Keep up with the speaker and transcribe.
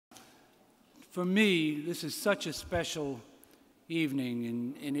For me, this is such a special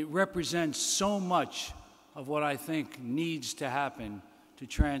evening, and it represents so much of what I think needs to happen to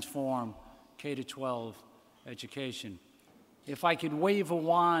transform K-12 education. If I could wave a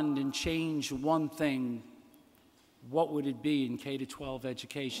wand and change one thing, what would it be in K-12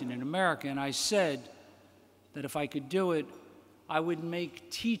 education in America? And I said that if I could do it, I would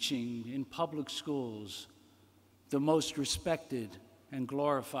make teaching in public schools the most respected and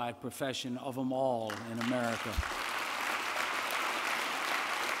glorified profession of them all in America.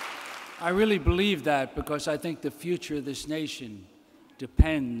 I really believe that because I think the future of this nation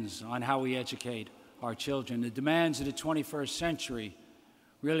depends on how we educate our children. The demands of the 21st century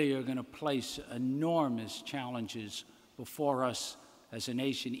really are going to place enormous challenges before us as a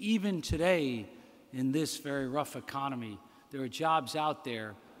nation. Even today, in this very rough economy, there are jobs out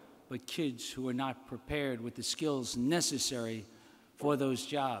there, but kids who are not prepared with the skills necessary for those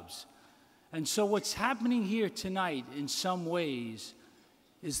jobs. And so what's happening here tonight, in some ways,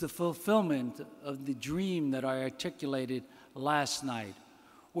 is the fulfillment of the dream that I articulated last night,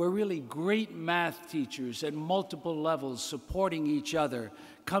 where really great math teachers at multiple levels supporting each other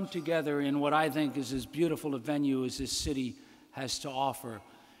come together in what I think is as beautiful a venue as this city has to offer.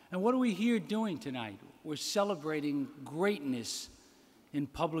 And what are we here doing tonight? We're celebrating greatness in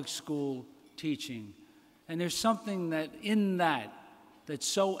public school teaching. And there's something that's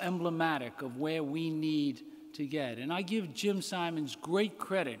so emblematic of where we need to get. And I give Jim Simons great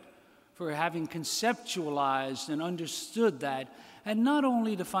credit for having conceptualized and understood that, and not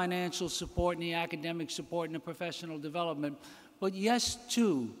only the financial support and the academic support and the professional development, but yes,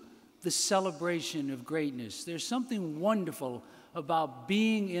 too, the celebration of greatness. There's something wonderful about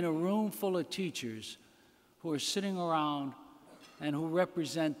being in a room full of teachers who are sitting around and who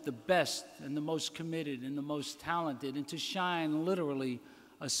represent the best and the most committed and the most talented, and to shine literally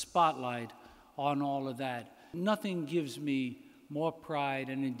a spotlight on all of that. Nothing gives me more pride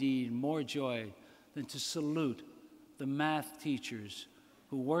and indeed more joy than to salute the math teachers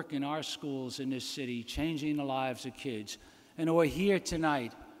who work in our schools in this city, changing the lives of kids, and who are here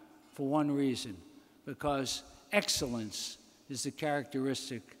tonight for one reason, because excellence is the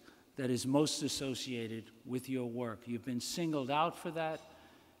characteristic that is most associated with your work. You've been singled out for that,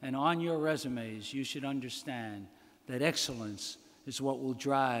 and on your resumes, you should understand that excellence is what will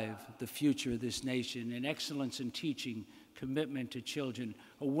drive the future of this nation, and excellence in teaching, commitment to children,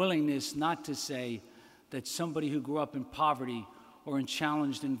 a willingness not to say that somebody who grew up in poverty or in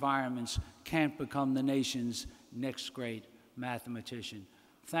challenged environments can't become the nation's next great mathematician.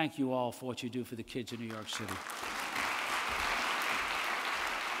 Thank you all for what you do for the kids of New York City.